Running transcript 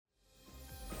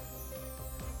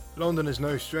London is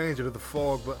no stranger to the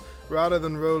fog, but rather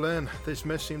than roll in, this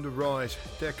mist seemed to rise,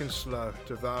 thick and slow,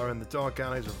 devouring the dark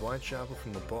alleys of Whitechapel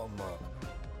from the bottom up.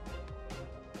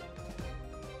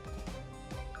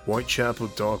 Whitechapel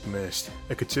Dark Mist,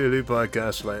 a Cthulhu by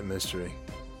Gaslight mystery.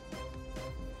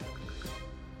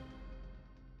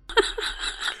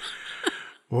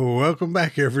 Well, welcome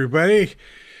back, everybody.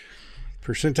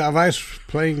 Percentile Vice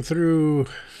playing through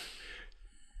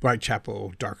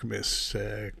Whitechapel Dark Mist,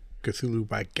 Cthulhu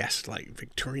by Gaslight,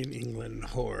 Victorian England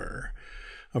horror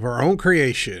of our own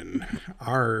creation.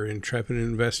 Our intrepid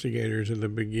investigators at the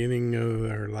beginning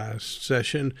of our last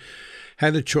session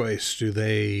had the choice. Do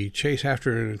they chase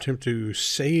after and attempt to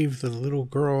save the little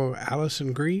girl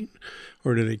Allison Green,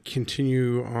 or do they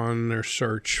continue on their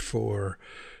search for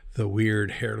the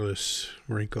weird, hairless,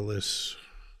 wrinkleless,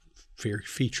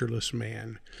 featureless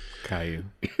man? Caillou.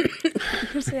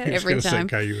 Every time.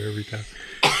 Say Caillou every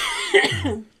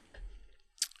time.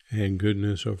 And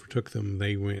goodness overtook them.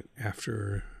 They went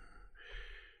after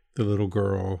the little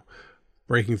girl,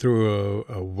 breaking through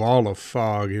a wall of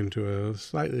fog into a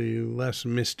slightly less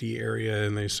misty area,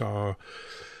 and they saw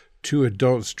two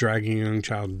adults dragging a young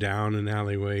child down an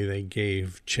alleyway. They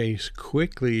gave chase,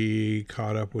 quickly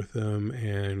caught up with them,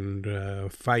 and a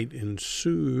fight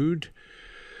ensued,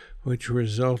 which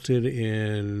resulted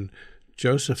in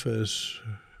Josephus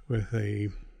with a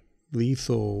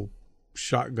lethal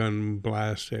shotgun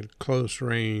blast at close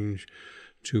range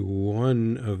to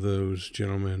one of those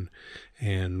gentlemen,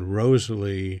 and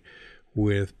Rosalie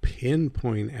with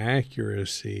pinpoint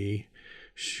accuracy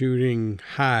shooting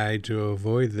high to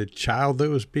avoid the child that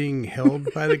was being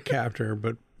held by the captor,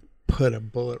 but put a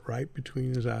bullet right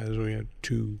between his eyes. We had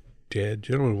two dead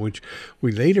gentlemen, which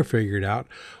we later figured out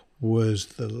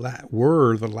was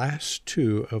were the last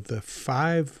two of the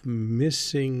 5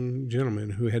 missing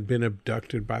gentlemen who had been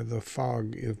abducted by the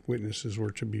fog, if witnesses were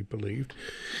to be believed,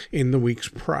 in the weeks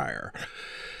prior.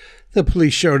 The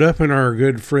police showed up, and our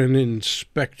good friend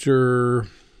Inspector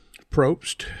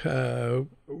Probst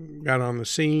got on the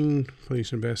scene.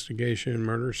 Police investigation,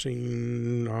 murder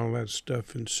scene, all that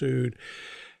stuff ensued.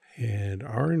 And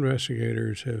our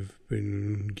investigators have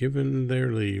been given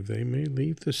their leave. They may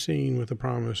leave the scene with a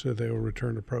promise that they will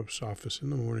return to Probst's office in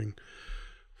the morning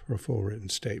for a full written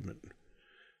statement.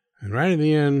 And right at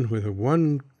the end, with a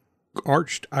one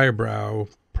arched eyebrow,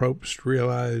 Probst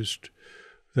realized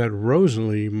that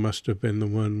Rosalie must have been the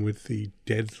one with the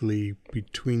deadly,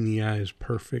 between the eyes,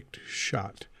 perfect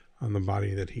shot on the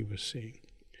body that he was seeing.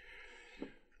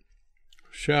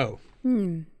 So,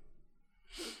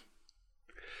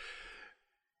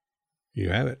 you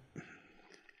have it.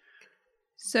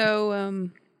 So,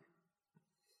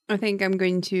 I think I'm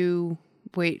going to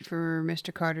wait for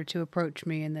Mr. Carter to approach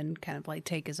me and then kind of like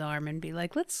take his arm and be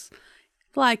like, let's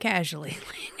fly casually.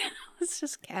 Let's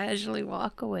just casually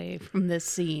walk away from this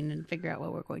scene and figure out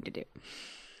what we're going to do.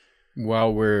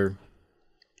 While we're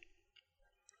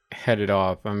headed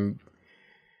off, I'm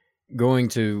going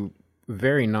to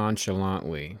very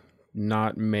nonchalantly,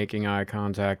 not making eye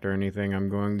contact or anything, I'm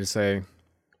going to say,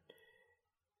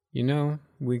 you know,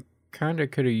 we kind of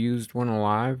could have used one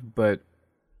alive, but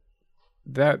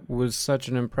that was such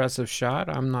an impressive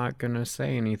shot, I'm not going to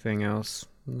say anything else.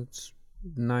 It's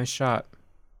nice shot.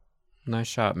 Nice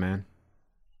shot, man.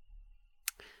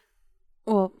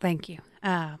 Well, thank you.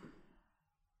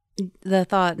 The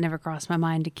thought never crossed my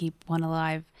mind to keep one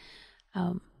alive.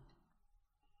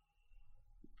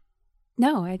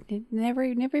 No, it never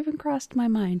even crossed my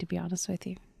mind, to be honest with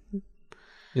you.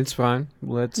 It's fine.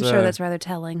 I'm sure that's rather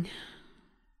telling.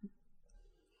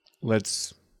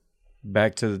 Let's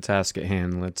back to the task at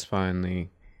hand. Let's find the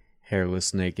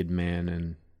hairless naked man.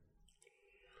 And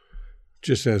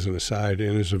just as an aside,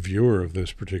 and as a viewer of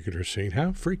this particular scene,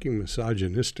 how freaking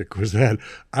misogynistic was that?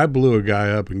 I blew a guy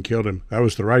up and killed him. That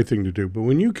was the right thing to do. But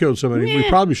when you killed somebody, we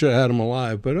probably should have had him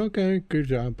alive. But okay, good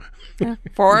job.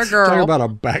 For a girl. Talk about a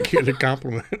backhanded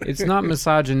compliment. It's not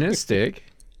misogynistic.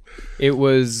 It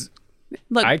was...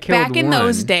 Look, I killed back in one,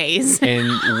 those days. And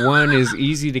one is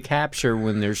easy to capture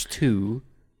when there's two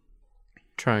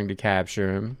trying to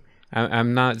capture him.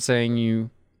 I'm not saying you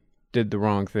did the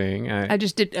wrong thing. I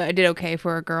did okay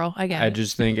for a girl. I get it. I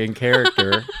just think in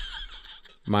character,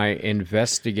 my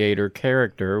investigator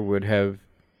character would have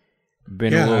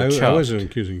been a little chuffed. I wasn't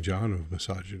accusing John of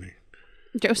misogyny.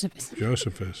 Josephus.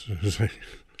 It was like,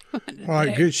 all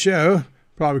right, good show.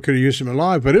 Probably could have used him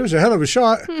alive, but it was a hell of a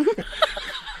shot.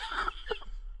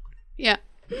 Yeah.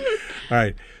 All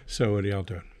right. So what are y'all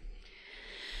doing?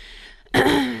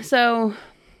 So,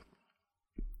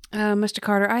 Mr.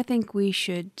 Carter, I think we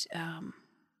should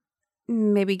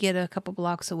maybe get a couple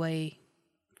blocks away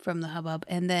from the hubbub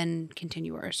and then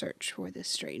continue our search for this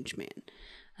strange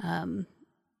man.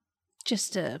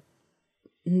 Just to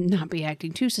not be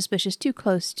acting too suspicious, too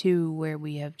close to where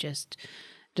we have just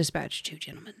dispatched 2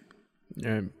 gentlemen.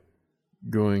 I'm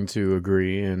going to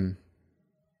agree, and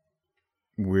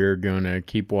we're going to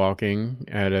keep walking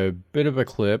at a bit of a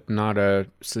clip, not a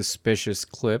suspicious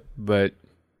clip, but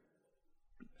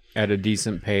at a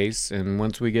decent pace. And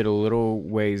once we get a little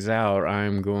ways out,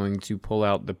 I'm going to pull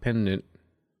out the pendant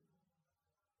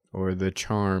or the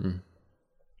charm.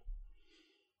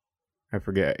 I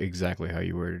forget exactly how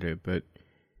you worded it, but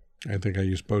I think I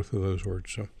used both of those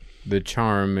words. So the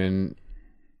charm, and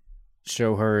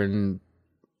show her. And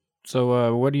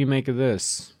so, what do you make of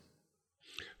this?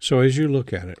 So as you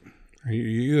look at it,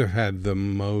 you have had the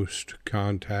most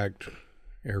contact,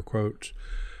 air quotes,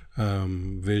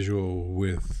 visual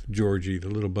with Georgie, the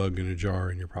little bug in a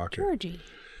jar in your pocket.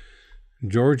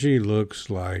 Georgie looks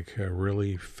like a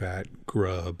really fat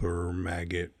grub or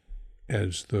maggot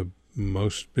as the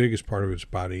biggest part of its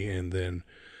body, and then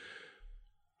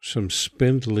some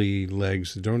spindly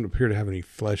legs that don't appear to have any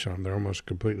flesh on them. They're almost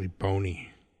completely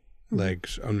bony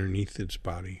legs underneath its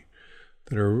body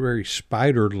that are very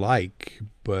spider-like,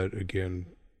 but again,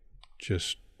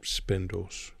 just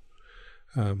spindles.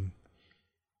 The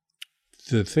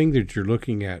thing that you're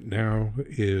looking at now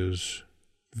is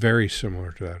very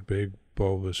similar to that big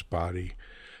bulbous body.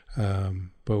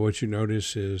 But what you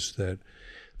notice is that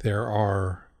there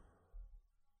are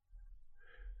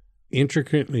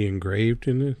intricately engraved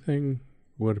in the thing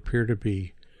what appear to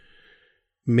be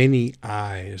many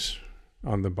eyes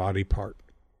on the body part.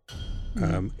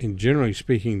 And generally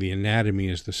speaking, the anatomy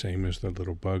is the same as the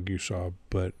little bug you saw,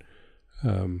 but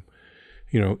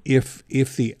if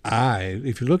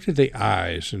you looked at the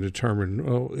eyes and determined,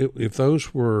 if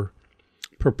those were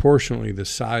proportionally the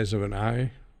size of an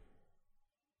eye,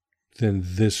 then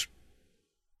this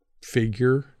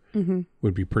figure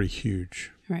would be pretty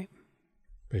huge. Right.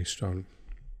 Based on,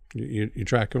 you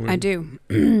tracking with I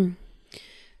do.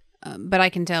 But I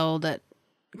can tell that,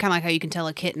 kind of like how you can tell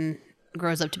a kitten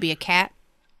grows up to be a cat.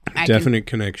 Definite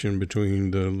connection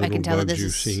between the little bugs this you've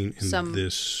is seen and some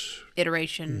this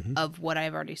iteration of what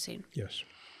I've already seen. Yes.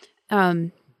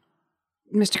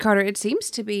 Mr. Carter, it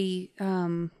seems to be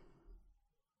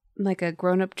like a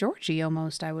grown-up Georgie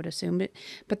almost, I would assume.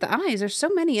 But the eyes, are so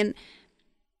many. And,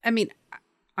 I mean,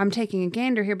 I'm taking a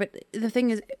gander here, but the thing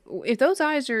is, if those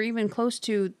eyes are even close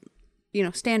to,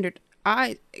 standard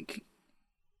eye,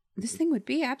 this thing would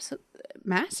be absolutely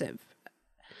massive.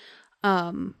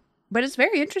 But it's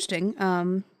very interesting.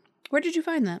 Where did you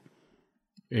find that?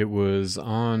 It was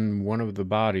on one of the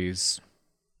bodies.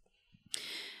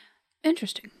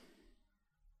 Interesting.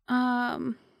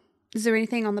 Is there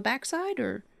anything on the backside,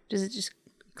 or does it just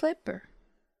clip, or?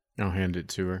 I'll hand it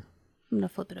to her. I'm going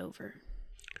to flip it over.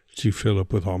 You fill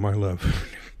up with all my love.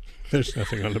 There's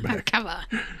nothing on the back. Come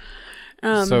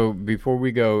on. So before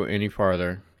we go any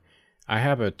farther, I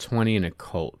have a 20 in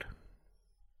occult.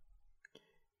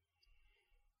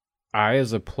 I,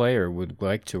 as a player, would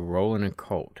like to roll an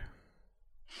occult,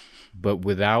 but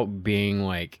without being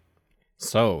like,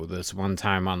 so this one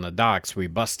time on the docks, we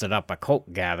busted up a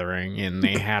cult gathering and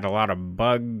they had a lot of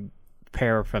bug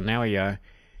paraphernalia.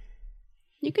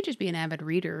 You could just be an avid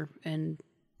reader and...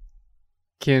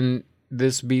 Can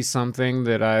this be something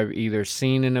that I've either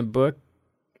seen in a book,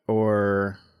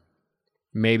 or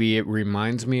maybe it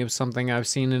reminds me of something I've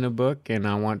seen in a book and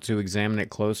I want to examine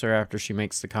it closer after she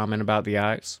makes the comment about the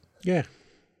eyes? Yeah.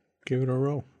 Give it a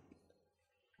roll.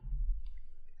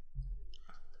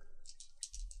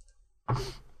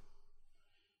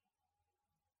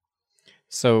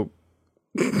 So,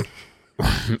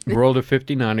 rolled a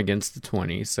 59 against the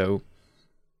 20, so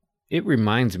it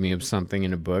reminds me of something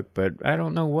in a book, but I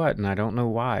don't know what, and I don't know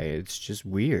why. It's just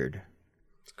weird.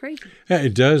 It's crazy. Yeah,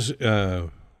 it does,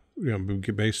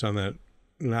 based on that,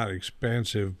 not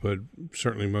expansive, but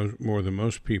certainly more than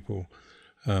most people,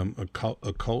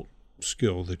 occult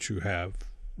skill that you have.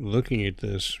 Looking at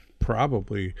this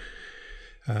probably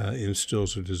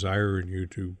instills a desire in you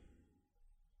to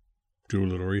do a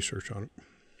little research on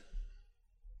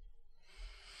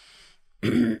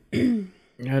it.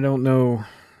 I don't know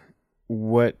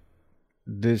what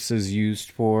this is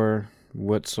used for,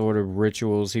 what sort of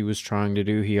rituals he was trying to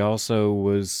do. He also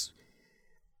was,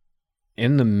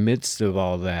 in the midst of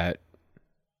all that,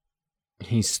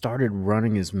 he started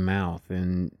running his mouth,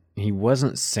 and he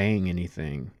wasn't saying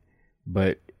anything,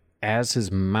 but as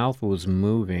his mouth was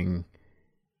moving,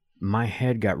 my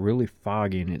head got really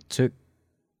foggy, and it took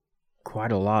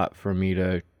quite a lot for me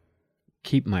to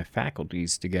keep my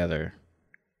faculties together.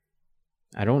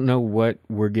 I don't know what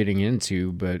we're getting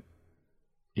into, but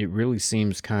it really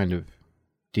seems kind of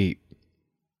deep.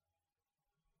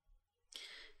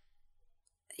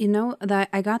 You know, that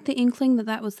I got the inkling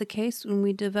that was the case when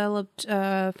we developed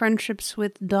friendships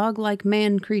with dog-like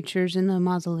man creatures in the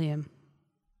mausoleum.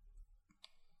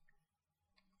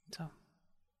 So.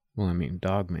 Well, I mean,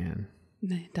 Dogman.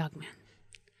 Dogman.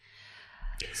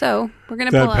 So, we're going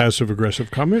to That pull out...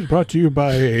 passive-aggressive comment brought to you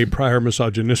by a prior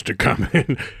misogynistic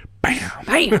comment. Bam!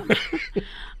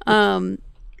 Bam!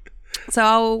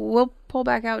 We'll pull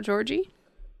back out Georgie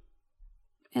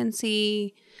and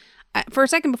see... For a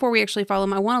second before we actually follow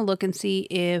him, I want to look and see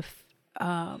if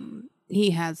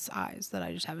he has eyes that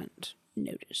I just haven't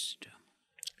noticed.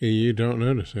 You don't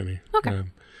notice any. Okay. All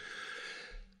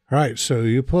right, so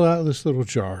you pull out this little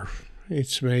jar.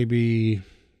 It's maybe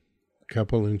a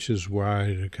couple inches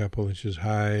wide, a couple inches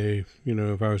high. You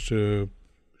know, if I was to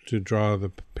draw the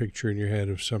picture in your head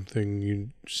of something you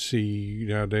see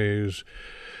nowadays,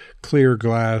 clear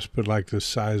glass, but like the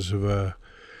size of a,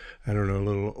 I don't know, a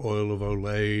little oil of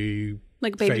Olay,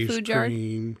 like baby face food jar?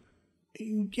 cream.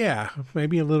 Yeah,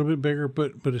 maybe a little bit bigger,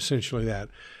 but essentially that.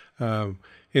 And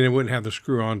it wouldn't have the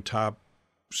screw-on top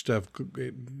stuff,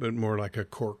 but more like a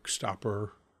cork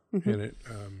stopper in it,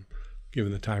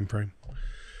 given the time frame.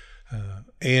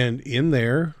 And in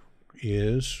there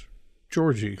is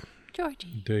Georgie.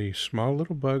 The small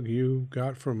little bug you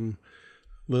got from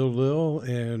Lil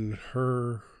and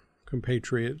her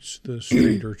compatriots, the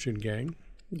street urchin gang.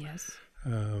 Yes.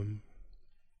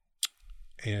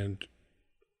 And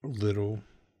little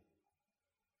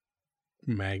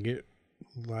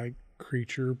maggot-like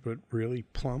creature, but really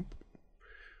plump,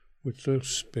 with those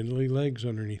spindly legs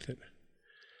underneath it.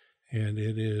 And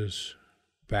it is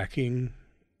backing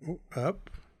up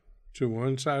to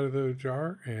one side of the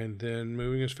jar and then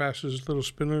moving as fast as its little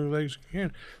spindly legs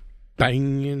can,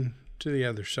 banging to the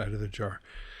other side of the jar.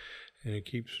 And it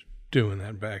keeps doing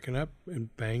that, backing up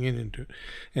and banging into it.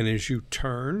 And as you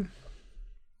turn,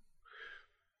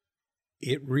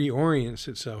 it reorients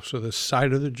itself. So the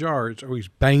side of the jar it's always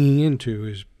banging into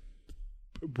is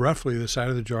roughly the side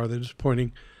of the jar that is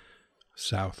pointing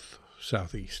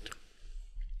southeast.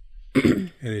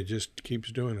 And it just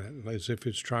keeps doing that as if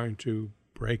it's trying to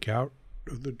break out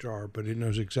of the jar, but it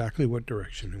knows exactly what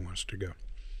direction it wants to go.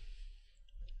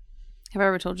 Have I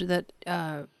ever told you that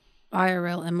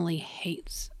IRL Emily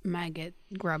hates maggot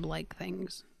grub-like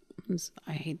things?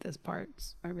 I hate those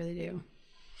parts. I really do.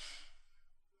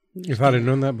 If I'd have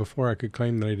known that before, I could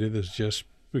claim that I did this just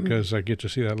because I get to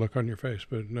see that look on your face.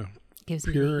 But no, gives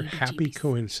me pure the happy heebie-jeebies.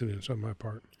 coincidence on my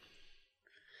part.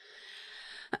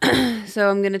 So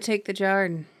I'm going to take the jar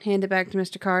and hand it back to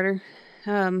Mr. Carter.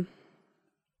 I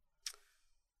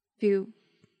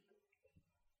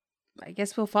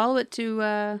guess we'll follow it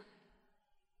to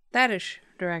that-ish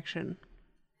direction.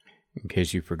 In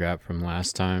case you forgot from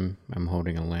last time, I'm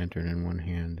holding a lantern in one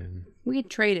hand and... We had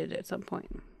traded at some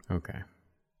point. Okay.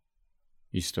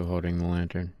 You still holding the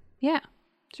lantern? Yeah,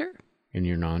 sure. In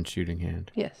your non-shooting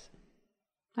hand? Yes.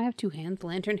 I have two hands,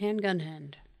 lantern hand, gun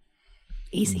hand.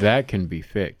 Easy. That can be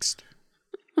fixed.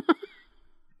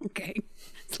 Okay.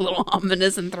 It's a little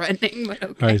ominous and threatening, but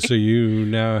okay. All right, so you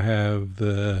now have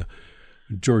the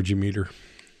Georgie meter.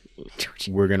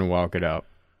 We're going to walk it out.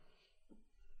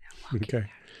 Okay.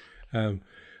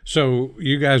 So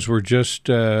you guys were just,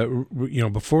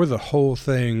 before the whole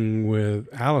thing with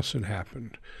Allison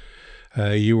happened,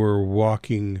 you were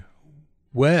walking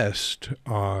west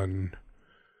on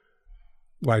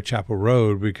Whitechapel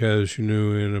Road because you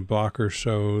knew in a block or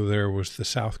so there was the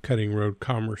South Cutting Road,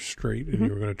 Commerce Street, and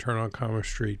you were going to turn on Commerce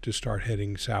Street to start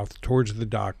heading south towards the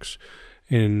docks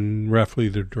in roughly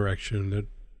the direction that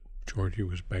Georgie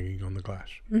was banging on the glass.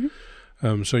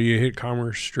 So you hit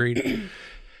Commerce Street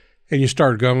and you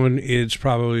start going. It's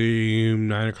probably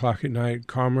 9 o'clock at night.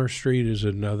 Commerce Street is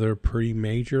another pretty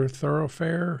major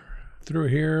thoroughfare through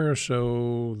here.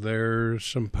 So there's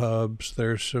some pubs,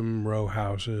 there's some row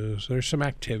houses, there's some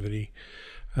activity.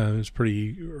 It's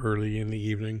pretty early in the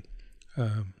evening.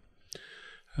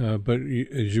 But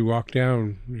as you walk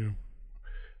down,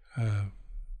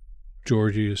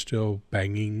 Georgie is still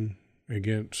banging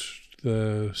against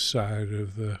the side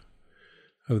of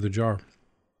the jar.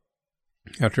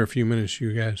 After a few minutes,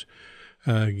 you guys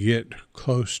get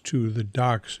close to the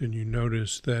docks, and you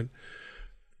notice that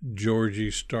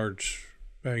Georgie starts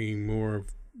banging more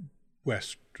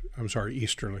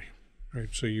easterly. Right,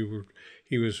 so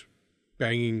he was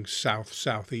banging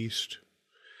southeast,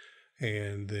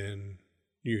 and then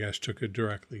you guys took a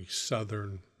directly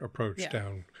southern approach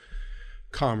down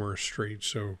Commerce Street.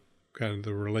 So kind of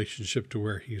the relationship to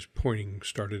where he's pointing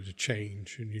started to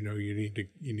change, and you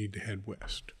need to head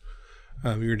west.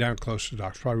 You're down close to the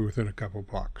docks, probably within a couple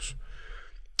blocks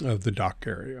of the dock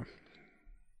area.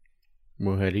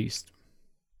 We'll head east.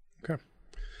 Okay.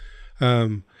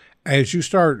 As you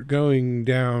start going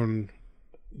down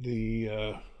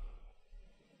the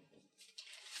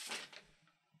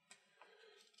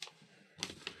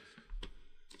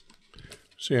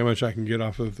see how much I can get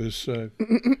off of this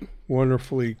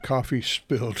wonderfully coffee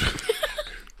spilled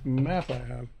map I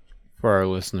have. For our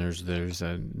listeners, there's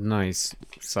a nice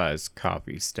sized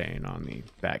coffee stain on the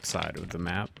backside of the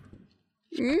map.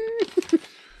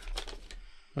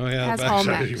 Oh yeah, the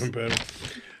backside is even better.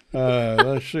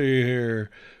 Let's see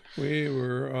here. We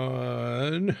were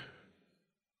on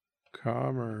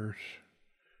Commerce.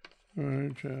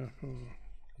 Whitechapel.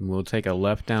 We'll take a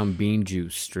left down Bean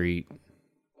Juice Street.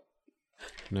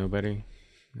 Nobody?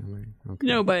 Okay.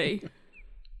 Nobody.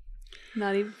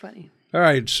 Not even funny. All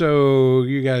right, so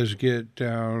you guys get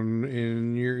down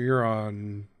in you're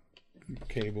on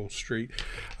Cable Street.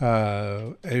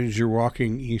 As you're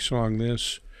walking east along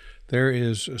this, there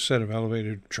is a set of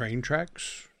elevated train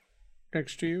tracks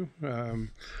next to you.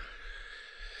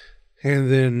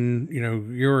 And then,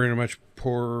 you're in a much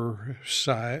poorer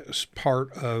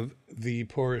part of the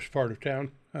poorest part of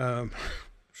town.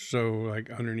 So,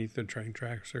 like, underneath the train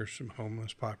tracks, there's some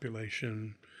homeless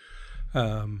population.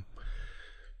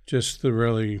 Just the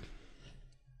really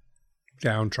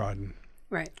downtrodden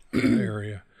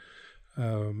area.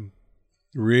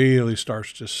 Really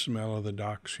starts to smell of the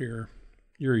docks here.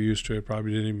 You're used to it.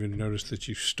 Probably didn't even notice that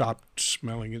you stopped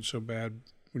smelling it so bad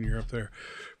when you're up there.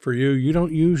 For you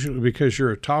don't usually, because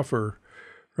you're a toffer,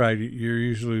 right? You're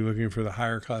usually looking for the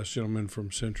higher class gentleman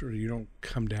from Central. You don't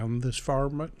come down this far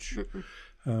much.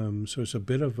 So it's a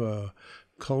bit of a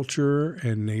culture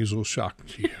and nasal shock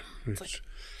to you. It's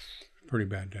pretty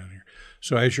bad down here.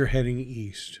 So as you're heading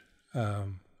east,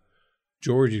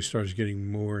 Georgie starts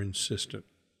getting more insistent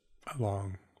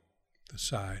along the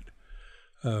side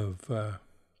of the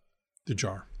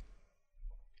jar.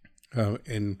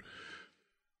 And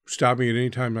stop me at any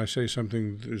time I say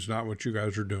something that is not what you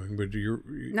guys are doing, but you're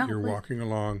walking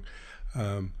along,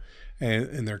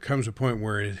 and there comes a point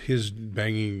where his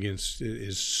banging against it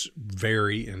is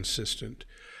very insistent,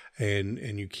 and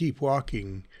you keep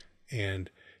walking, and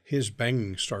his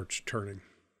banging starts turning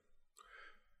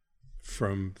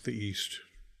from the east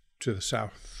to the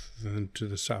south, then to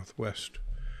the southwest,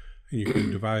 and you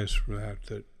can devise from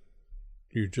that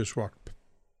you just walked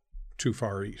too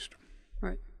far east.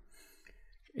 Right.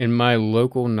 In my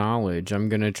local knowledge, I'm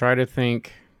going to try to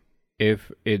think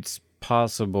if it's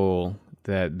possible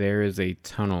that there is a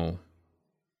tunnel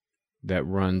that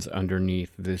runs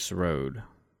underneath this road.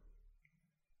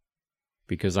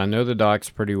 Because I know the docks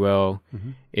pretty well.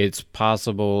 Mm-hmm. It's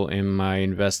possible in my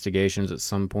investigations at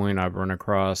some point I've run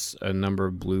across a number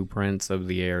of blueprints of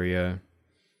the area.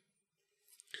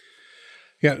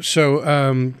 Yeah,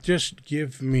 so just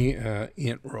give me an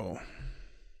int roll,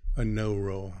 a no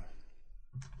roll.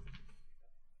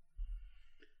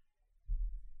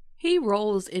 He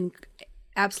rolls in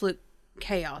absolute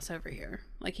chaos over here.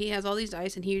 Like, he has all these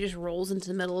dice, and he just rolls into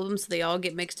the middle of them, so they all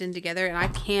get mixed in together, and I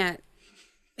can't.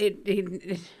 Yeah,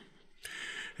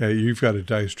 you've got a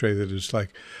dice tray that is like,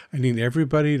 I need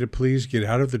everybody to please get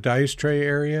out of the dice tray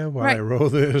area while I roll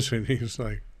this, and he's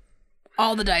like,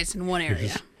 all the dice in one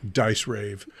area. Dice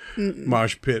rave.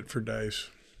 Mosh pit for dice.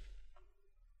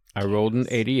 I rolled an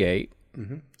 88.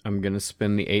 Mm-hmm. I'm going to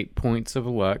spend the 8 points of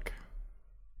luck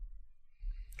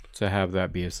to have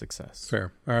that be a success.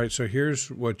 Fair. All right, so here's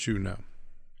what you know.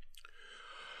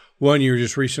 One, you were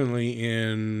just recently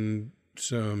in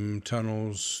some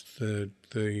tunnels that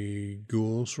the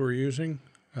ghouls were using.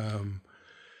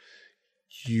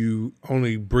 You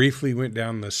only briefly went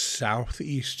down the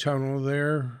southeast tunnel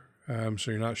there,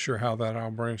 so you're not sure how that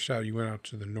all branched out. You went out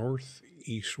to the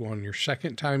northeast one your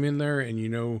second time in there, and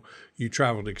you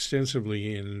traveled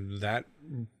extensively in that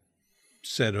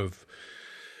set of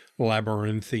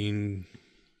labyrinthine,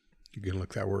 you can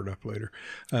look that word up later,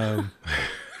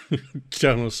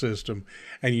 tunnel system,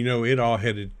 and it all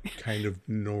headed kind of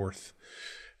north.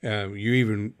 You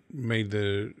even made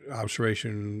the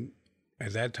observation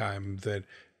at that time that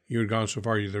you had gone so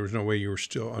far there was no way you were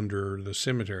still under the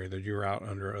cemetery, that you were out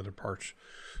under other parts.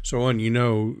 So one,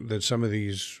 that some of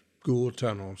these ghoul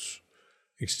tunnels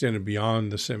extended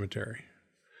beyond the cemetery.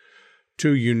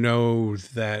 Two,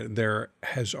 that there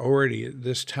has already at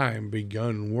this time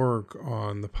begun work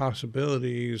on the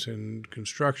possibilities and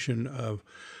construction of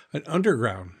an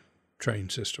underground train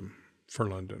system for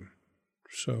London.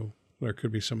 So there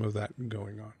could be some of that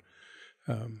going on.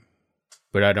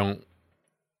 But I don't,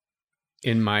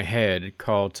 in my head,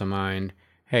 call to mind,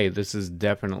 hey, this is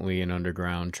definitely an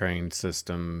underground train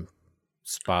system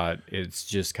spot. It's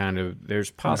just kind of, there's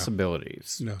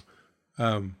possibilities.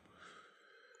 No.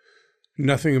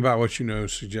 Nothing about what you know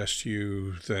suggests to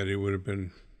you that it would have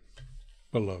been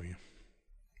below you.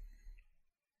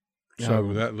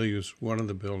 So that leaves one of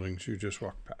the buildings you just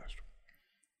walked past.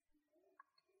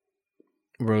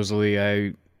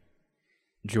 Rosalie,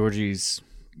 Georgie's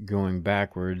going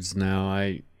backwards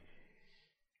now.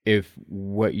 If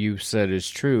what you said is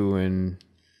true and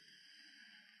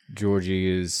Georgie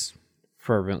is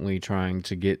fervently trying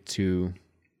to get to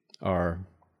our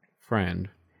friend,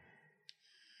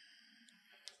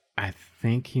 I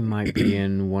think he might be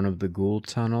in one of the ghoul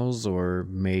tunnels or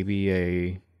maybe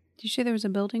Did you say there was a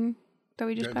building that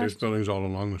we just passed? There's buildings all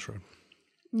along this road.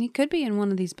 He could be in one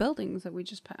of these buildings that we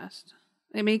just passed.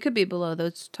 I mean, he could be below.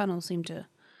 Those tunnels seem to,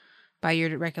 by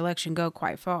your recollection, go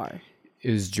quite far.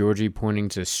 Is Georgie pointing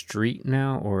to street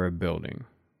now or a building?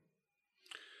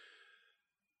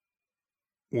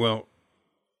 Well,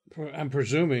 I'm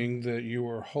presuming that you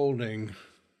were holding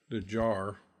the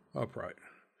jar upright.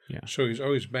 Yeah. So he's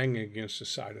always banging against the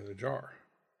side of the jar.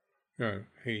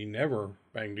 He never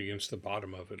banged against the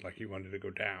bottom of it like he wanted to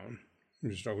go down. He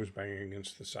was just always banging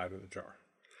against the side of the jar.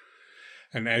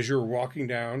 And as you were walking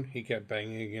down, he kept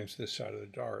banging against this side of the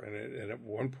jar. And at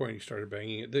one point, he started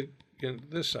banging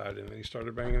against this side, and then he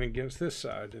started banging against this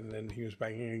side, and then he was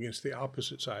banging against the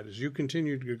opposite side. As you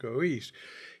continued to go east,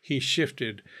 he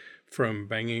shifted from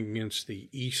banging against the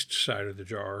east side of the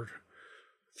jar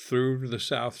through to the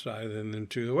south side and then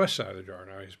to the west side of the jar.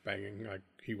 Now he's banging like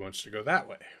he wants to go that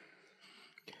way.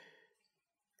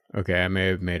 Okay, I may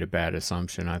have made a bad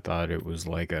assumption. I thought it was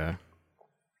like a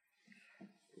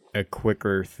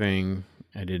quicker thing.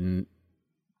 I didn't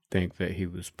think that he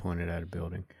was pointed at a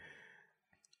building.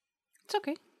 It's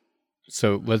okay.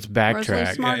 So let's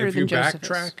backtrack. Smarter if than you Joseph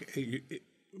backtrack,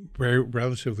 very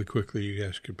relatively quickly, you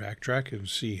guys could backtrack and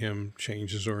see him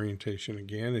change his orientation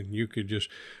again, and you could just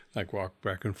like walk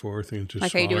back and forth into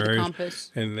like how you do with the areas,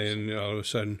 compass. and then all of a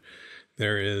sudden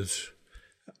there is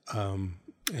an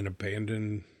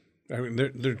abandoned. I mean,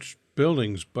 there's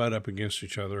buildings butt up against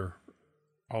each other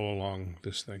all along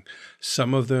this thing.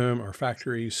 Some of them are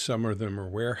factories, some of them are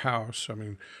warehouse. I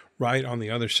mean, right on the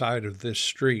other side of this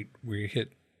street, we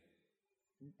hit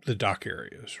the dock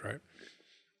areas, right?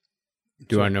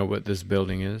 Do I know what this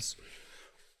building is?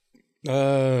 Give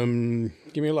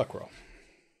me a luck roll.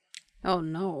 Oh,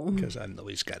 no. Because I know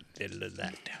he's got a little of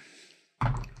that.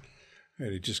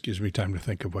 And it just gives me time to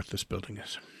think of what this building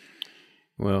is.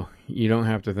 Well, you don't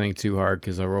have to think too hard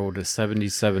because I rolled a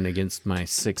 77 against my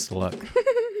 6 luck.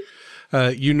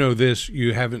 You know this.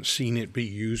 You haven't seen it be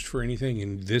used for anything,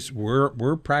 and this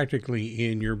we're practically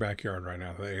in your backyard right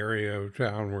now, the area of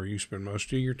town where you spend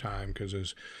most of your time, because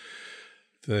as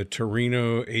the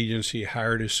Torino agency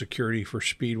hired as security for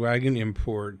Speedwagon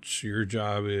imports, your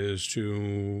job is to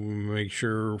make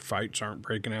sure fights aren't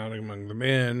breaking out among the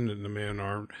men, and the men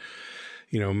aren't,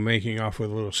 making off with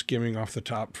a little skimming off the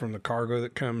top from the cargo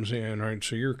that comes in, right?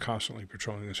 So you're constantly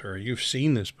patrolling this area. You've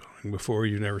seen this building before.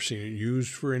 You've never seen it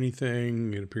used for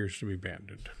anything. It appears to be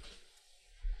abandoned.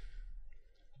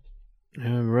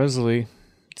 Rosalie,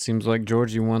 it seems like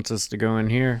Georgie wants us to go in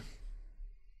here.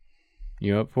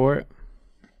 You up for it?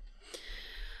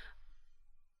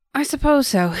 I suppose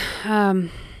so. I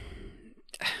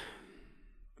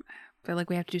feel like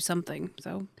we have to do something.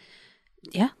 So,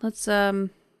 yeah, let's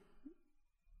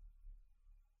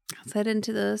head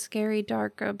into the scary,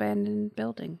 dark, abandoned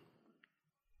building.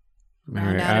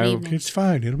 Round out an evening. It's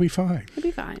fine. It'll be fine. It'll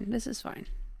be fine. This is fine.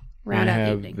 I Round out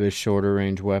have evening. the shorter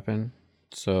range weapon,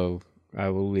 so I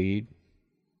will lead.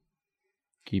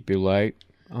 Keep your light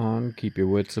on, keep your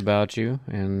wits about you,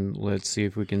 and let's see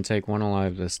if we can take one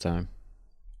alive this time.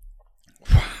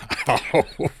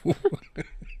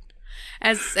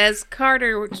 As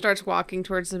Carter starts walking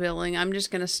towards the building, I'm just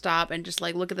gonna stop and just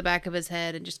like look at the back of his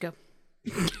head and just go.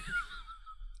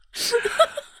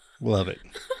 Love it.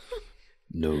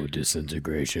 No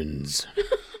disintegrations.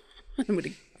 I'm gonna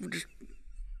just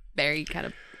very kind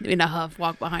of in a huff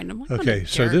walk behind him. Like, Okay,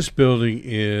 so this building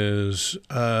is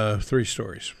 3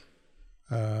 stories.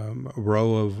 A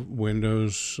row of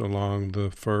windows along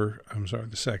the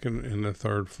second and the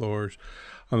third floors.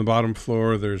 On the bottom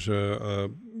floor, there's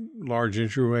a large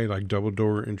entryway, like double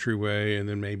door entryway, and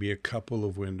then maybe a couple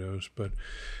of windows, but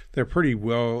they're pretty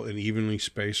well and evenly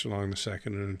spaced along the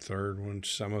second and third ones.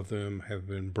 Some of them have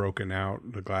been broken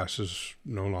out. The glass is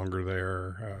no longer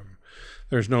there.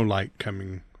 There's no light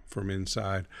coming from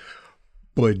inside.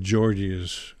 But Georgie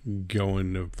is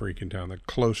going to freaking town. The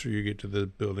closer you get to the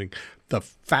building, the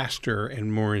faster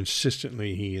and more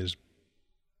insistently he is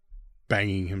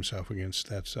banging himself against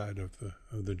that side of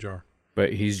the jar.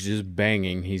 But he's just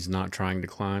banging. He's not trying to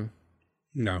climb.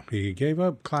 No, he gave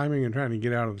up climbing and trying to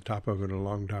get out of the top of it a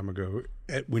long time ago.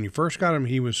 When you first got him,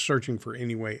 he was searching for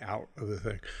any way out of the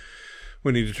thing.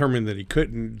 When he determined that he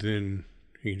couldn't, then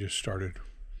he just started.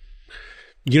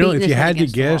 You know, if you had to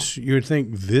guess, you would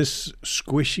think this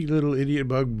squishy little idiot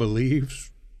bug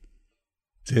believes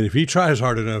that if he tries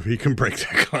hard enough, he can break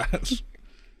that glass.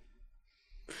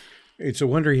 It's a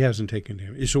wonder he hasn't taken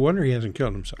him. It's a wonder he hasn't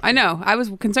killed himself. I know. I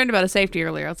was concerned about his safety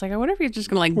earlier. I was like, I wonder if he's just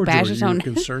going to like Poor bash George, his you own. were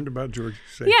concerned about George's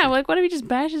safety. Yeah, like what if he just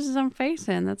bashes his own face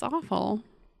in? That's awful.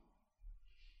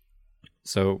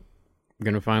 So, I'm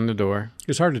going to find the door.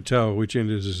 It's hard to tell which end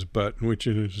is his butt and which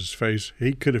end is his face.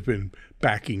 He could have been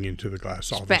backing into the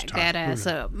glass all this time. Back that ass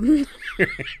up.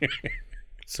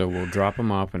 So we'll drop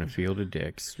him off in a field of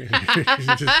dicks.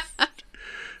 Just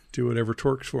do whatever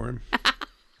torques for him.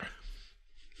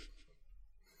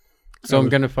 So I'm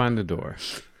going to find the door.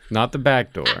 Not the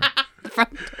back door. The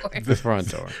front door. The front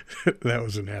door. That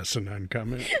was an asinine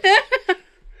comment.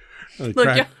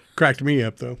 Look, Cracked me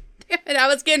up, though. and I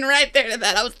was getting right there to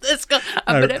that. I was this go.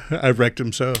 I wrecked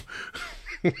him so.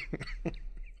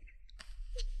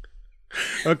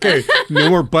 Okay, no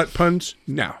more butt puns?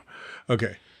 No.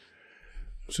 Okay.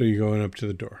 So you're going up to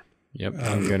the door. Yep.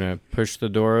 I'm going to push the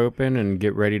door open and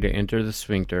get ready to enter the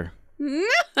sphincter.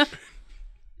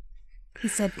 He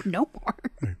said no more.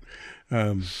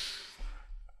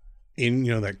 In,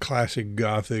 that classic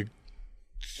Gothic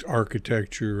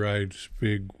architecture, right? It's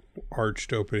big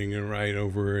arched opening, and right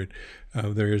over it,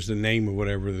 there is the name of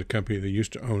whatever the company that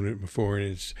used to own it before, and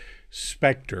it's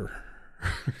Spectre.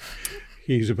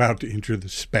 He's about to enter the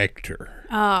Spectre.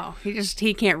 Oh,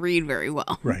 he can't read very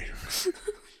well. Right.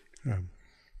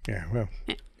 Yeah, well.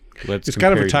 Let's it's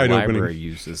kind of a tight library opening.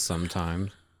 uses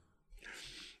sometimes.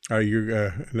 All right, you're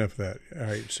enough of that. All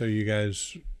right, so you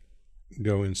guys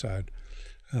go inside.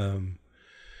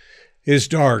 It's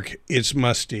dark. It's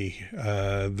musty.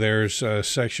 There's a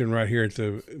section right here at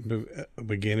the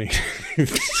beginning.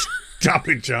 Stop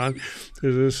it, John.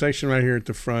 There's a section right here at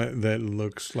the front that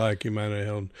looks like you might have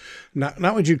held not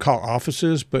what you'd call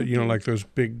offices, but like those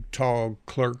big, tall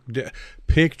clerk.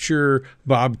 Picture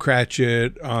Bob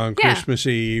Cratchit on Christmas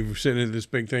Eve sitting at this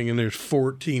big thing, and there's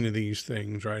 14 of these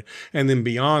things, right? And then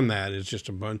beyond that is just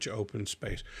a bunch of open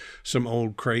space. Some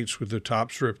old crates with the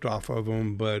tops ripped off of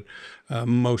them, but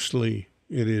mostly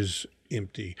it is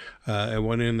empty. At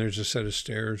one end, there's a set of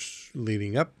stairs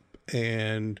leading up,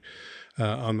 and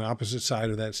on the opposite side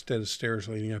of that set of stairs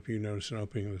leading up, you notice an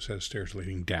opening of a set of stairs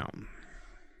leading down.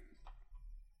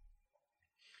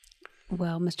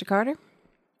 Well, Mr. Carter,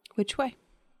 which way?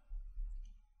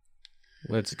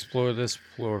 Let's explore this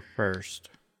floor first.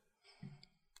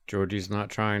 Georgie's not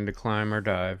trying to climb or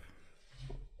dive.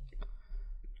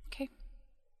 Okay.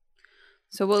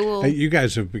 So we'll... You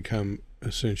guys have become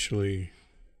essentially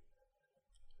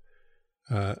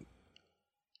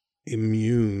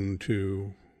immune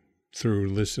through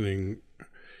listening.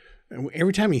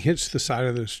 Every time he hits the side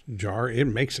of this jar, it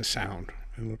makes a sound.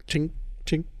 A little tink,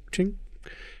 tink, tink.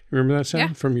 Remember that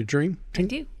sound from your dream? Tink, I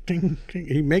do. Tink,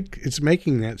 tink. It's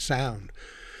making that sound.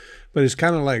 But it's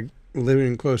kind of like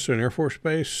living close to an Air Force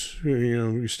base.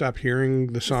 You stop hearing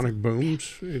the sonic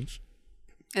booms. And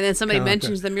then somebody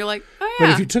mentions them, you're like, oh, But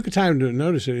yeah. if you took the time to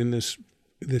notice it in this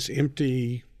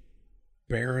empty,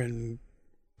 barren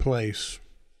place,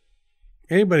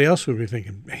 anybody else would be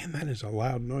thinking, man, that is a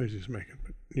loud noise he's making.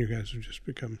 But you guys have just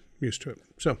become used to it.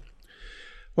 So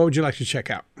what would you like to check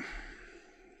out?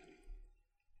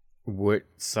 What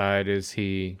side is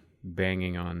he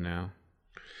banging on now?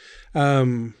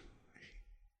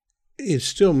 It's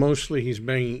still mostly he's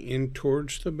banging in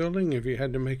towards the building. If you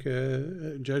had to make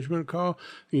a judgment call,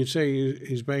 you'd say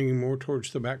he's banging more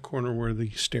towards the back corner where the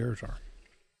stairs are.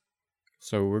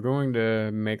 So we're going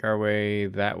to make our way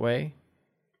that way,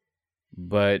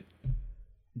 but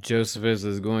Josephus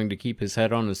is going to keep his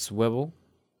head on a swivel,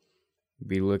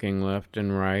 be looking left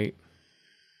and right.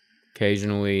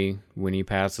 Occasionally, when he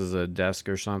passes a desk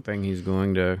or something, he's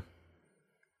going to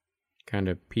kind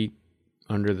of peek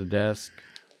under the desk,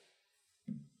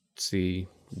 see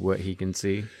what he can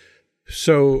see.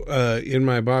 So in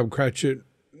my Bob Cratchit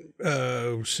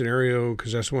scenario,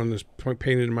 because that's one that's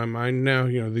painted in my mind now,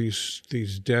 these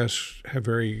desks have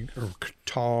very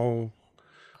tall,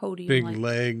 big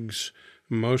legs.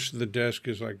 Most of the desk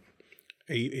is like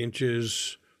 8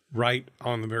 inches right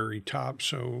on the very top,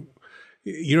 so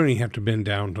you don't even have to bend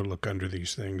down to look under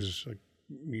these things. It's like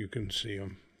you can see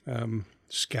them.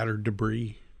 Scattered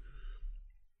debris,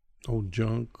 old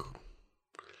junk.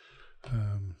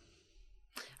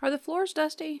 Are the floors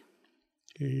dusty?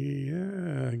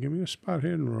 Yeah, give me a spot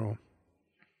hidden roll.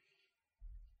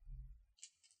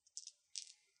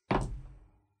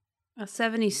 A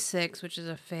 76, which is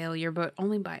a failure, but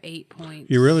only by 8 points.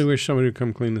 You really wish somebody would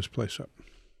come clean this place up.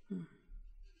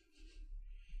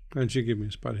 Why don't you give me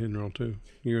a spot hidden roll, too?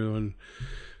 You're the one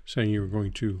saying you were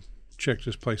going to check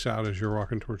this place out as you're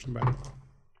walking towards the back.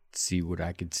 See what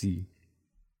I could see.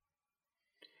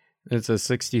 It's a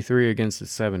 63 against a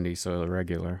 70, so a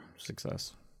regular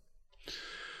success.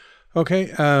 Okay.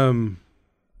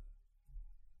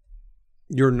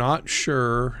 You're not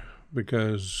sure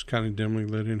because kind of dimly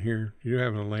lit in here. You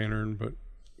have a lantern, but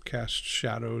casts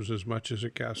shadows as much as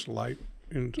it casts light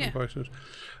in some places.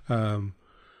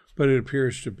 But it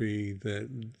appears to be that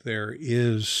there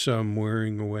is some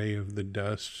wearing away of the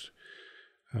dust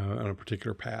on a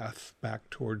particular path back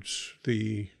towards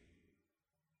the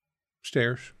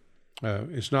stairs.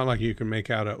 It's not like you can make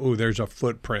out there's a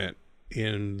footprint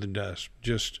in the dust,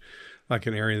 just like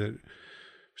an area that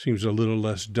seems a little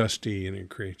less dusty, and it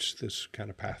creates this kind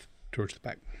of path towards the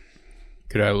back.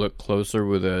 Could I look closer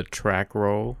with a track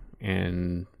roll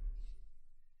and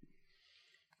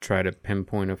try to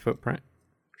pinpoint a footprint?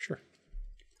 Sure.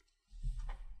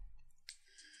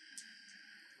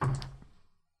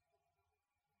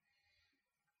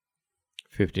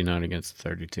 $59 against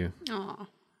 32. Aw.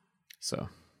 So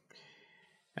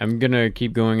I'm going to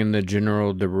keep going in the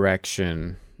general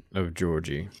direction of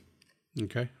Georgie.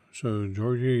 Okay. So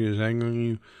Georgie is angling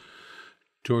you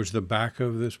towards the back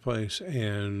of this place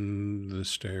and the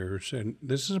stairs. And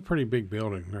this is a pretty big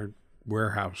building, or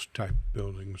warehouse type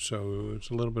building. So it's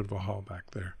a little bit of a hall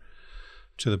back there.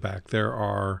 To the back, there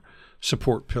are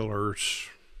support pillars,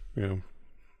 to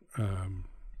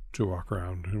walk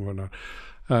around and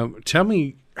whatnot. Tell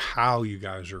me how you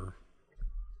guys are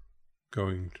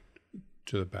going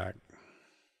to the back.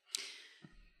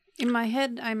 In my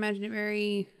head, I imagine it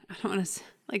very, I don't want to say,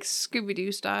 like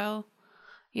Scooby-Doo style,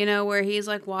 where he's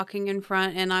like walking in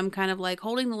front and I'm kind of like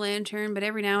holding the lantern, but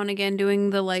every now and again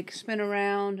doing the like spin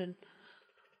around and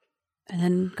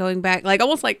then going back, like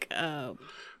almost like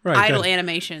idle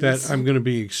animations. That I'm going to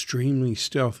be extremely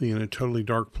stealthy in a totally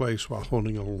dark place while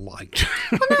holding a light.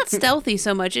 Well, not stealthy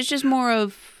so much. It's just more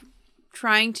of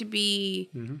trying to be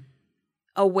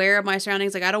aware of my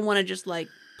surroundings. Like I don't want to just like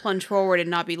plunge forward and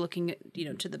not be looking,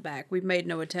 to the back. We've made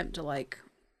no attempt to like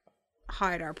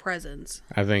hide our presence.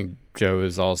 I think Joe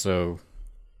is also,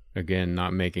 again,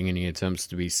 not making any attempts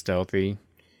to be stealthy.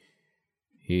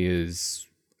 He is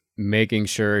making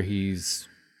sure he's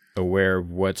aware of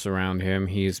what's around him.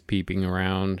 He is peeping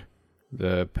around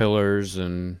the pillars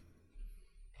and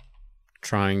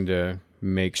trying to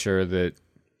make sure that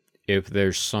if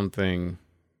there's something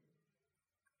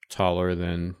taller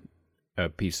than a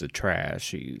piece of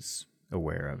trash, he's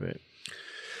aware of it.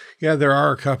 Yeah, there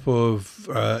are a couple of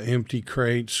empty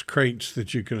crates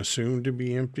that you can assume to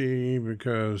be empty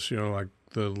because, like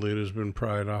the lid has been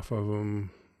pried off of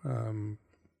them.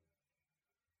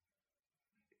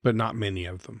 But not many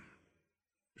of them.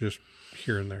 Just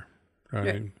here and there.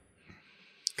 Yeah.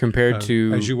 Compared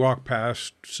to... As you walk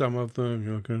past some of them,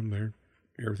 you look at them, there,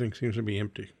 everything seems to be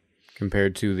empty.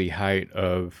 Compared to the height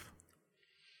of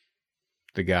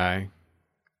the guy.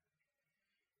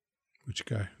 Which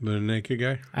guy? The naked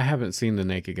guy? I haven't seen the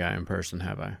naked guy in person,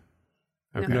 have I?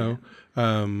 Okay. No.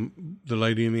 The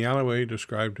lady in the alleyway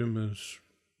described him as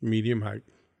medium height.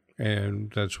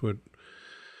 And that's what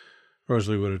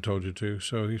Rosalie would have told you to.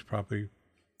 So he's probably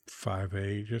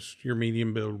 5'8", just your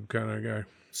medium build kind of guy.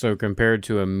 So compared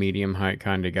to a medium height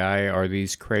kind of guy, are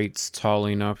these crates tall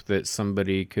enough that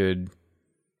somebody could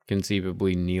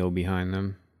conceivably kneel behind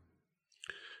them?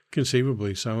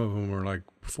 Conceivably, some of them are like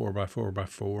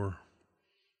 4x4x4,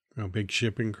 big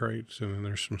shipping crates, and then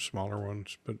there's some smaller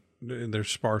ones, but they're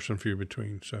sparse and few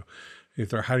between. So if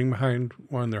they're hiding behind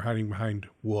one, they're hiding behind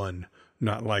one,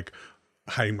 not like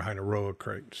hiding behind a row of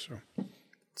crates.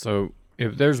 So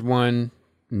if there's one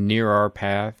near our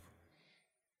path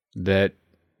that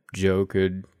Joe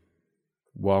could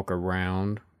walk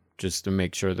around just to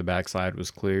make sure the backside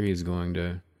was clear, he's going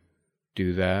to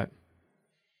do that.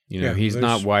 He's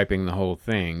not wiping the whole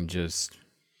thing, just...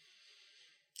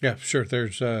 Yeah, sure.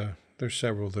 There's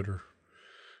several that are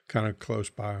kind of close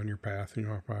by on your path, and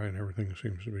you walk by, and everything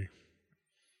seems to be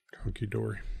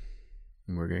hunky-dory.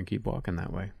 And we're going to keep walking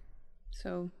that way.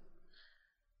 So,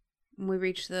 when we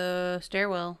reach the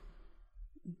stairwell...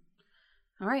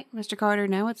 All right, Mr. Carter,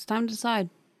 now it's time to decide.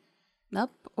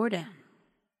 Up or down?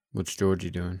 What's Georgie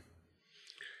doing?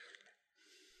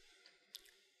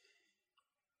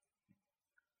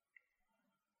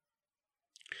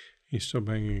 He's still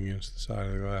banging against the side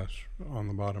of the glass on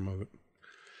the bottom of it.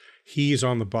 He's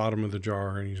on the bottom of the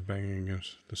jar and he's banging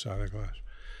against the side of the glass.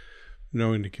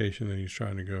 No indication that he's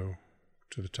trying to go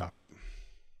to the top.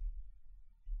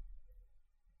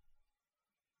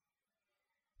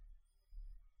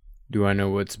 Do I know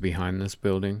what's behind this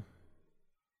building?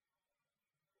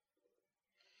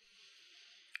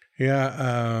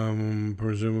 Yeah,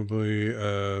 presumably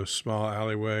a small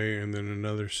alleyway and then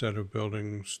another set of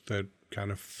buildings that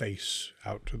kind of face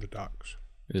out to the docks.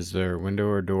 Is there a window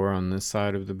or door on this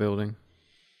side of the building?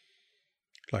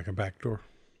 Like a back door.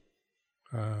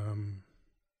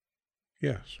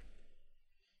 Yes.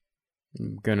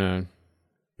 I'm gonna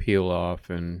peel off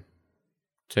and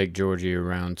take Georgie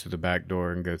around to the back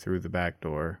door and go through the back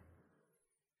door.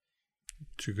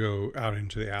 To go out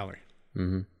into the alley.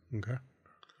 Mm-hmm. Okay.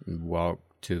 And walk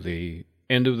to the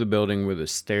end of the building where the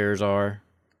stairs are.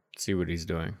 See what he's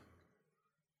doing.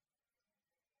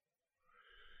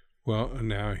 Well,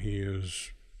 now he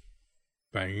is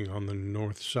banging on the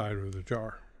north side of the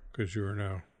jar because you are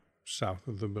now south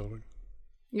of the building.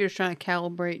 You're just trying to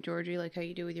calibrate, Georgie, like how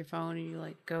you do with your phone and you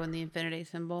like go in the infinity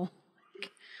symbol.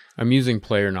 I'm using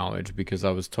player knowledge because I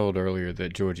was told earlier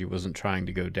that Georgie wasn't trying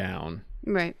to go down.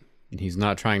 Right. And he's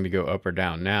not trying to go up or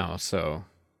down now, so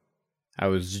I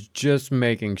was just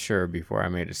making sure before I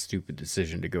made a stupid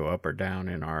decision to go up or down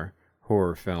in our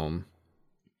horror film.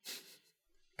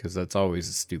 Because that's always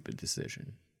a stupid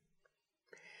decision.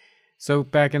 So,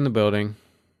 back in the building.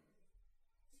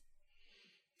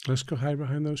 Let's go hide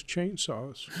behind those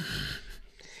chainsaws.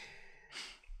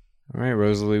 All right,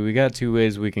 Rosalie, we got 2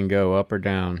 ways we can go, up or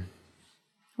down.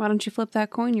 Why don't you flip that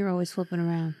coin you're always flipping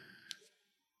around?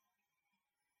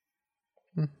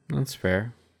 That's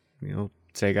fair. You'll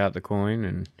take out the coin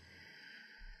and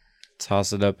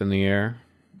toss it up in the air.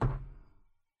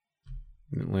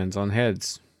 And it lands on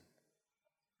heads.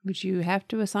 But you have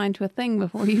to assign to a thing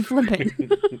before you flip it.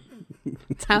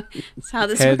 That's how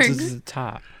this Heads works. is the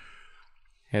top.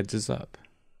 Heads is up.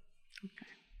 Okay.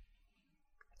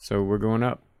 So we're going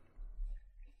up.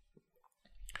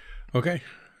 Okay.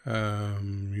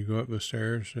 You go up the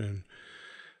stairs, and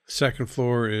the second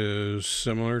floor is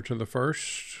similar to the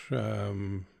first.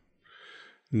 No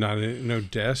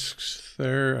desks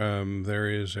there. There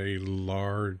is a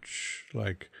large,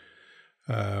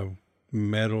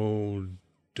 metal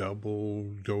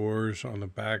double doors on the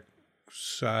back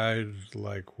side,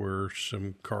 like where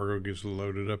some cargo gets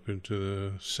loaded up into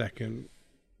the second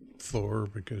floor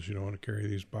because you don't want to carry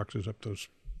these boxes up those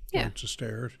flights of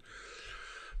stairs.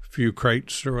 A few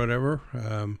crates or whatever.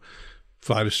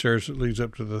 Flight of stairs that leads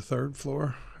up to the third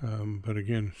floor. But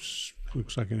again,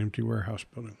 looks like an empty warehouse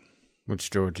building. What's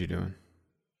Georgie doing?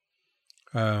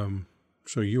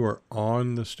 So you are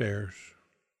on the stairs.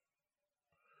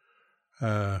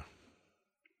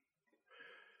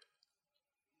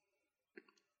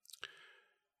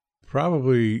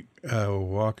 Probably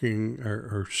walking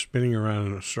or spinning around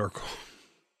in a circle.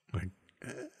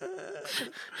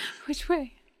 Which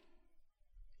way?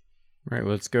 All right,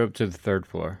 let's go up to the third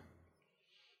floor.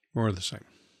 More of the same.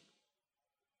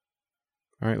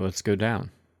 All right, let's go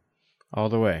down. All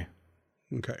the way.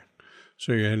 Okay.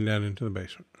 So you're heading down into the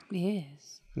basement.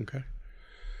 Yes. Okay.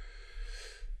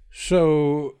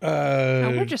 So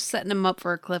we're just setting him up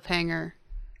for a cliffhanger.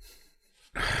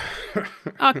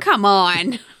 Oh, come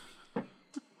on.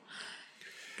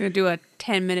 Gonna do a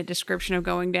 10-minute description of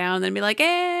going down, then be like,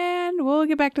 and we'll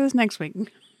get back to this next week.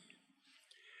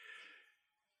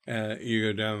 You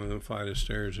go down the flight of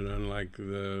stairs, and unlike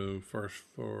the first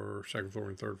floor, second floor,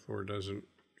 and third floor, doesn't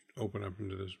open up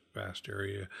into this vast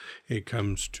area. It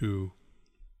comes to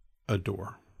a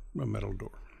door, a metal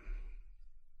door.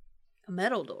 A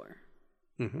metal door?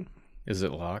 Mm-hmm. Is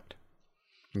it locked?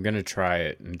 I'm going to try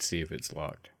it and see if it's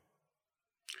locked.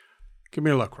 Give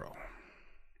me a luck roll.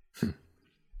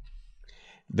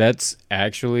 That's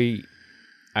actually,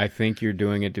 I think you're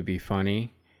doing it to be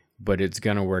funny, but it's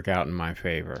going to work out in my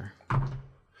favor.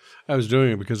 I was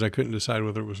doing it because I couldn't decide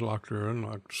whether it was locked or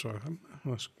unlocked, so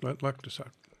let's let luck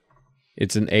decide.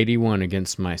 It's an 81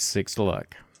 against my 6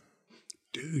 luck.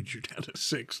 Dude, you're down to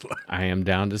 6 luck. I am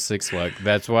down to 6 luck.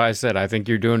 That's why I said I think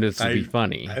you're doing this to be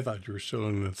funny. I thought you were still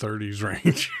in the 30s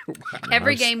range. Wow.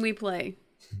 Every game we play,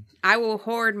 I will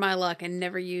hoard my luck and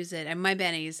never use it, and my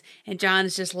bennies. And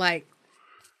John's just like,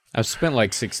 I've spent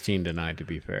like 16 tonight, to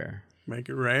be fair. Make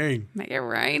it rain. make it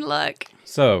rain luck.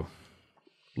 So,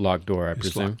 locked door, I It's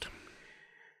presume. locked.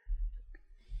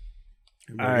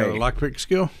 Anybody got a lockpick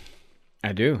skill?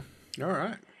 I do. All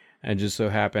right. I just so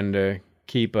happen to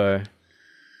keep a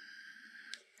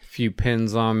few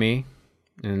pins on me,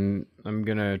 and I'm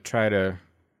going to try to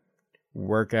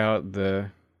work out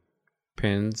the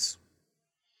pins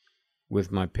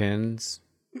with my pins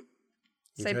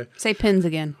Say pins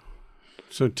again.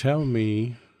 So tell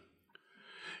me,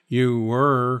 you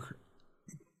were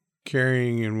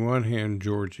carrying in one hand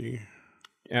Georgie.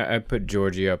 I put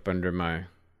Georgie up under my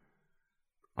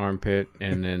armpit,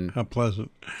 and then How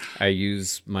pleasant. I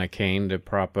use my cane to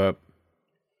prop up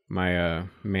my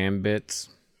man bits.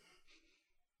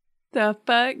 The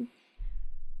fuck?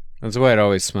 That's why it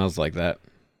always smells like that.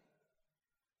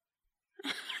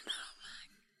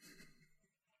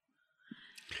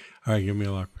 All right, give me a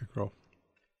lockpick roll.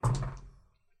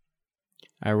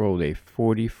 I rolled a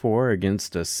 44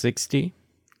 against a 60.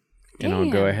 And I'll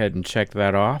go Damn. ahead and check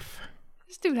that off.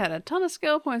 This dude had a ton of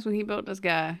skill points when he built this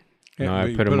guy. No, I but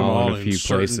you put 'em all in a in few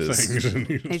certain places. things, and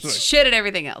you It's just shit at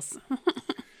everything else.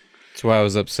 That's why I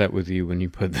was upset with you when you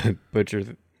put the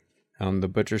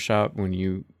butcher shop when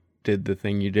you did the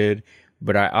thing you did.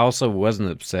 But I also wasn't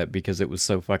upset because it was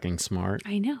so fucking smart.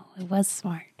 I know. It was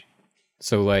smart.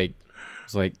 So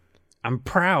it's like, I'm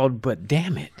proud, but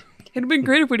damn it. It'd have been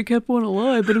great if we'd have kept one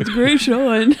alive, but it was a great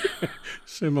shot.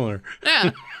 similar.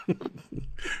 Yeah.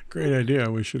 Great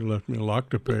idea. We should have left me a lock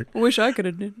to pick. I wish I could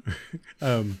have did.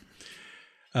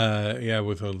 Yeah,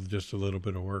 with just a little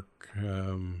bit of work,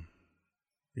 you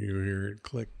hear it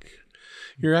click.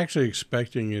 You're actually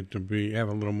expecting it to have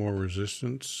a little more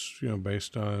resistance,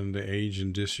 based on the age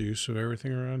and disuse of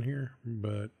everything around here,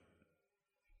 but it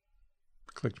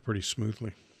clicked pretty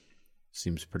smoothly.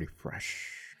 Seems pretty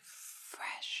fresh.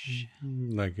 Fresh.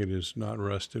 Like it is not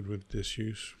rusted with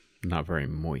disuse. Not very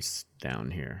moist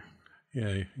down here.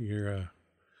 Yeah,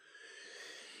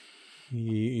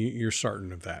 you're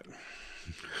certain of that.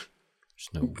 There's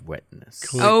no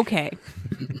wetness. Okay.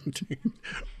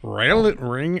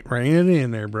 Ring it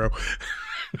in there, bro.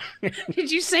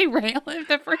 Did you say rail it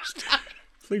the first time?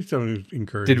 Please don't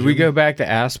encourage Did we him. go back to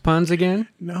ass puns again?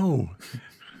 No.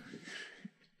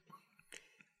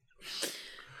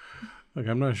 Look,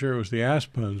 I'm not sure it was the ass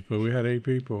puns, but we had 8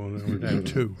 people and we had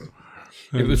 2.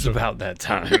 It was about that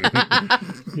time.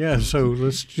 Yeah, so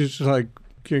let's just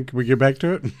can we get back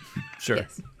to it? Sure.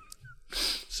 Yes.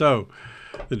 So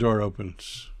the door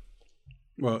opens.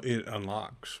 Well, it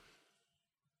unlocks.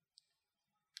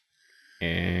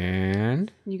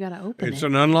 And You gotta open It's it.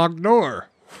 an unlocked door.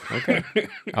 okay,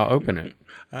 I'll open it.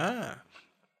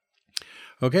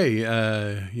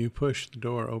 Okay, you push the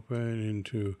door open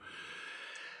into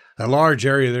a large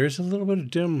area. There's a little bit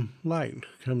of dim light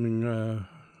coming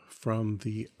from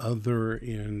the other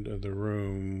end of the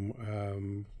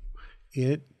room.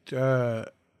 This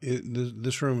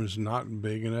room is not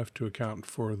big enough to account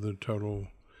for the total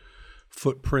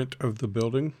footprint of the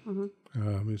building.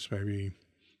 Mm-hmm. It's maybe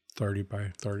 30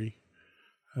 by 30.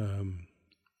 And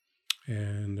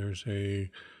there's a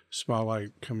small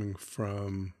light coming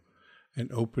from an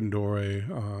open doorway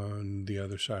on the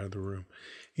other side of the room.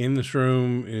 In this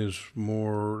room is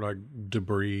more like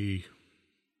debris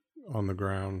on the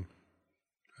ground.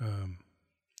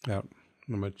 Not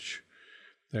much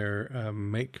there.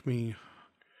 Make me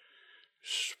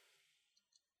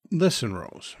listen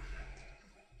rolls.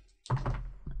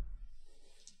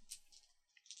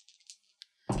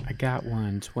 I got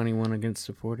one. 21 against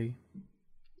a 40.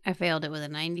 I failed it with a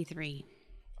 93.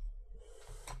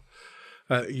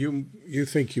 You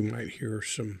think you might hear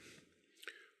some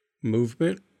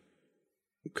movement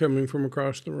coming from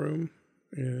across the room,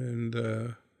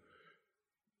 and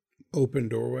open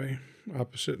doorway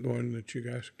opposite the one that you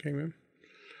guys came in.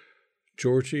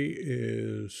 Georgie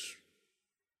is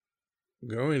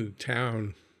going to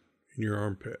town in your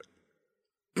armpit.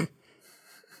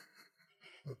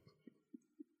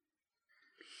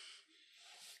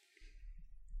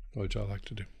 What would y'all like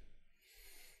to do?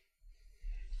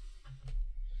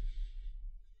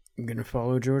 I'm going to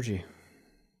follow Georgie.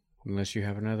 Unless you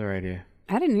have another idea.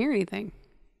 I didn't hear anything.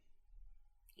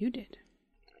 You did.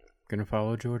 I'm going to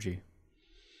follow Georgie.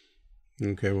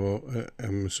 Okay, well,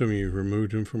 I'm assuming you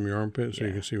removed him from your armpit so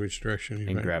you can see which direction he's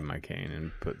And back. grab my cane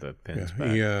and put the pins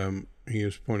back. He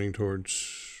is pointing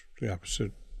towards the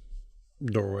opposite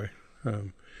doorway. As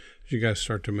you guys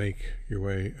start to make your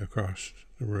way across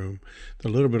the room, the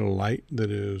little bit of light that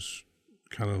is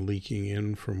kind of leaking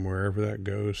in from wherever that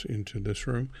goes into this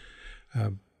room,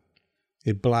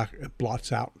 it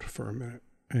blots out for a minute,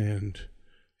 and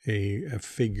a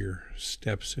figure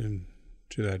steps into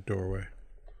that doorway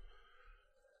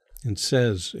and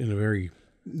says in a very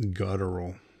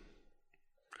guttural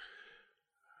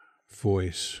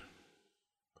voice,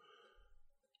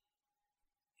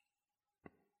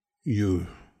 "You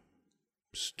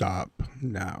stop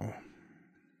now."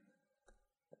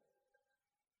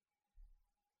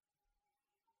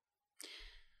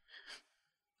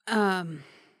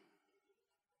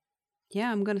 Yeah,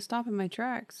 I'm gonna stop in my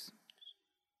tracks.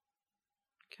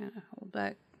 kind of hold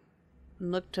back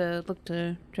and look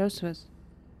to Josephus.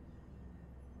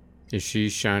 Is she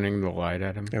shining the light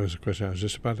at him? That was the question I was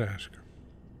just about to ask her.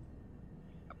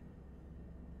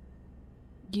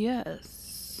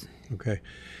 Yes. Okay.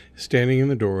 Standing in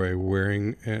the doorway,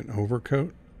 wearing an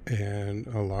overcoat and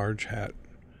a large hat,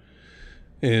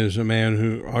 is a man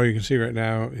who all you can see right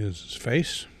now is his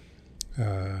face.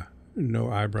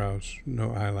 No eyebrows,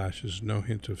 no eyelashes, no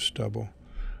hint of stubble.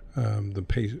 The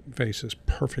face is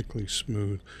perfectly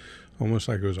smooth, almost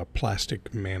like it was a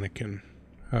plastic mannequin.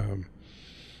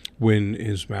 When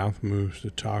his mouth moves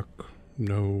to talk,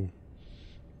 no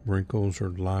wrinkles or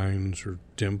lines or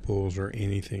dimples or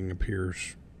anything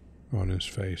appears on his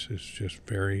face. It's just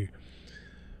very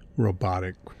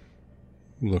robotic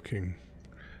looking.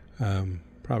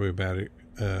 Probably a bad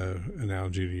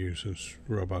analogy to use, since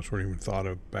robots weren't even thought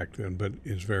of back then, but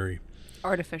it's very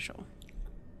artificial.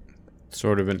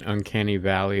 Sort of an uncanny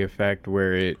valley effect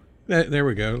where it... There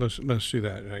we go. Let's do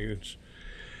that. It's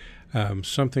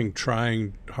something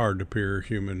trying hard to appear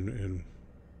human and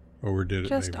overdid it.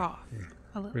 Just maybe. off. Yeah.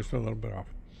 A little. Just a little bit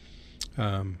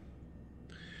off.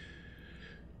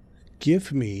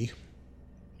 Give me...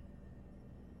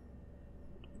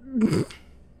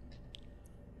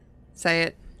 Say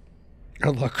it.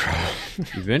 a luck roll.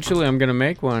 Eventually I'm going to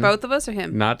make one. Both of us or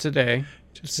him? Not today.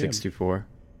 Just him. 64.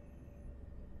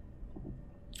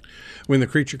 When the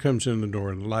creature comes in the door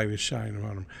and the light is shining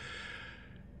on him,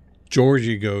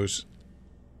 Georgie goes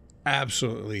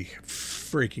absolutely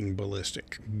freaking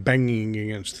ballistic, banging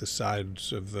against the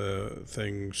sides of the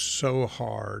thing so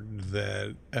hard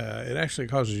that it actually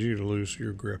causes you to lose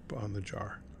your grip on the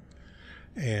jar.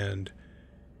 And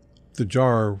the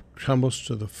jar tumbles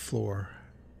to the floor,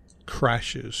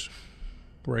 crashes,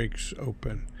 breaks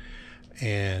open,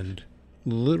 and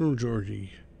little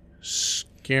Georgie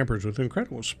scampers with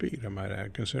incredible speed, I might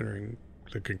add, considering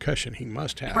the concussion he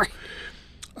must have, Right.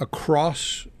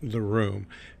 across the room.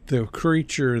 The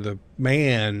creature, the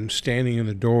man standing in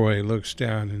the doorway, looks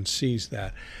down and sees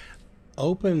that,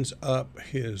 opens up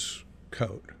his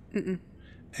coat,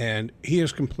 and he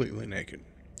is completely naked,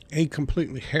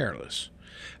 completely hairless.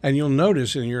 And you'll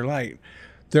notice in your light,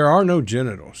 there are no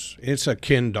genitals. It's a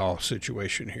Ken doll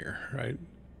situation here, right?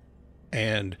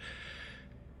 And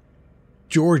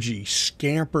Georgie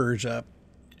scampers up,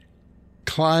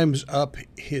 climbs up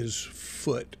his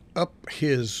foot, up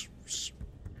his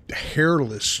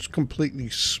hairless, completely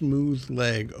smooth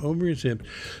leg, over his hip,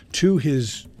 to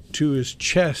his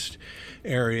chest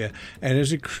area. And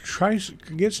as it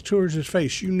gets towards his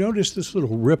face, you notice this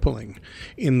little rippling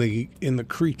in the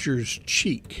creature's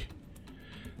cheek.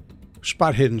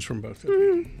 Spot hiddens from both of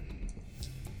you.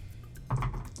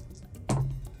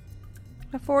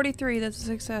 A 43, that's a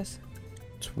success.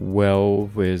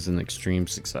 12 is an extreme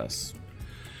success.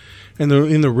 And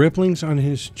in the ripplings on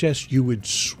his chest, you would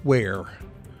swear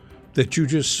that you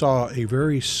just saw a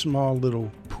very small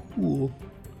little pool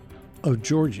of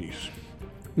Georgie's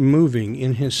moving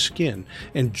in his skin.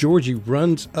 And Georgie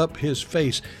runs up his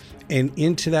face and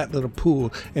into that little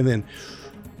pool, and then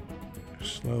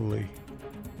slowly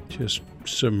just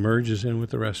submerges in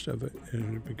with the rest of it,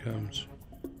 and it becomes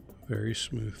a very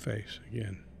smooth face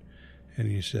again. And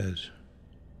he says,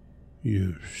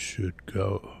 "You should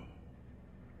go."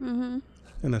 Mm-hmm.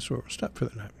 And that's where we're stuck for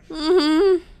the night.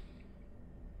 Mm-hmm.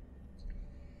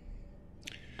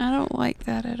 I don't like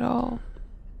that at all.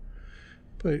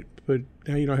 But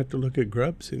now you don't have to look at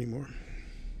grubs anymore.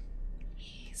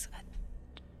 He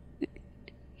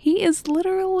is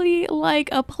literally like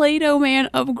a Play-Doh man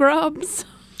of grubs.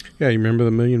 Yeah, you remember the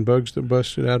million bugs that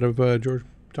busted out of George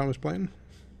Thomas Blanton?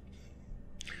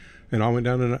 And all went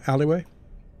down an alleyway?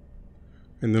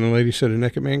 And then a lady said a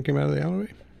naked man came out of the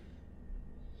alleyway?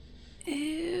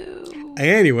 Ew.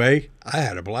 Anyway, I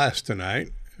had a blast tonight.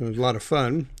 It was a lot of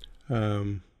fun.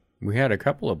 We had a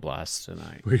couple of blasts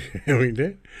tonight. We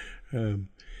did.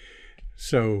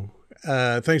 So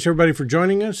thanks everybody for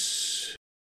joining us.